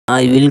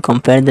I will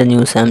compare the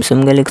new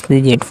Samsung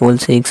Galaxy Z Fold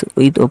 6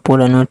 with Oppo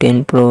Reno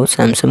 10 Pro.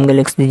 Samsung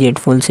Galaxy Z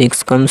Fold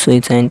 6 comes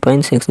with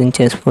 9.6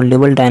 inches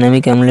foldable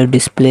dynamic AMOLED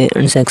display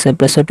and success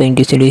ratio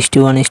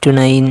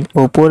 20:1:9.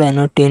 Oppo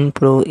Reno 10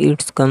 Pro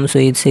it comes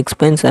with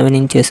 6.7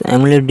 inches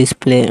AMOLED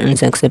display and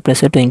success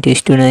ratio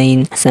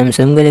 20:9.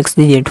 Samsung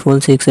Galaxy Z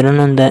Fold 6 run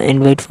on the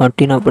Android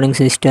 14 operating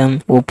system.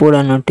 Oppo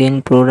Reno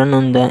 10 Pro run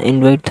on the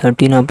Android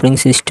 13 operating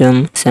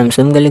system.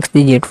 Samsung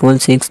Galaxy Z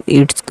Fold 6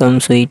 it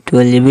comes with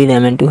 12GB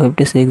RAM and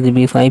 256GB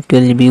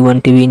 512GB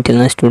 1TB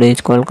internal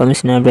storage. Qualcomm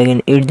Snapdragon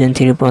 8 Gen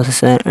 3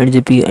 processor,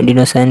 8GB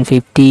Adreno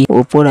 750.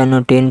 Oppo Reno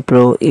 10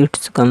 Pro it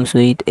comes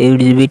with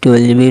 8GB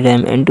 12GB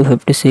RAM and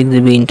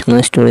 256GB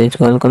internal storage.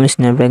 Qualcomm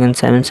Snapdragon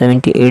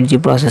 778G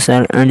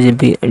processor,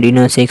 8GB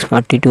Adreno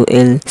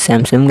 642L.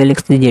 Samsung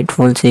Galaxy Z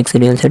Fold 6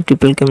 real set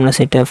triple camera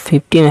setup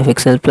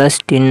 50MP plus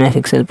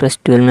 10MP plus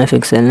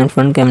 12MP and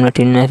front camera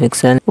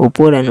 10MP.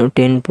 Oppo Reno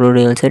 10 Pro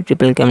real set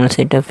triple camera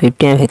setup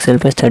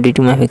 50MP plus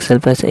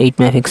 32MP plus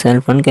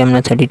 8MP front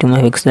camera 32MP.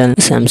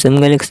 Samsung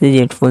Galaxy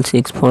Z Fold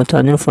 6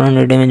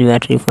 4400 mAh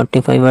battery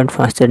 45W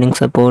fast charging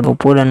support.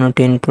 Oppo Reno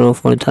 10 Pro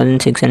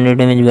 4600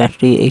 mAh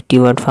battery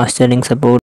 80W fast charging support.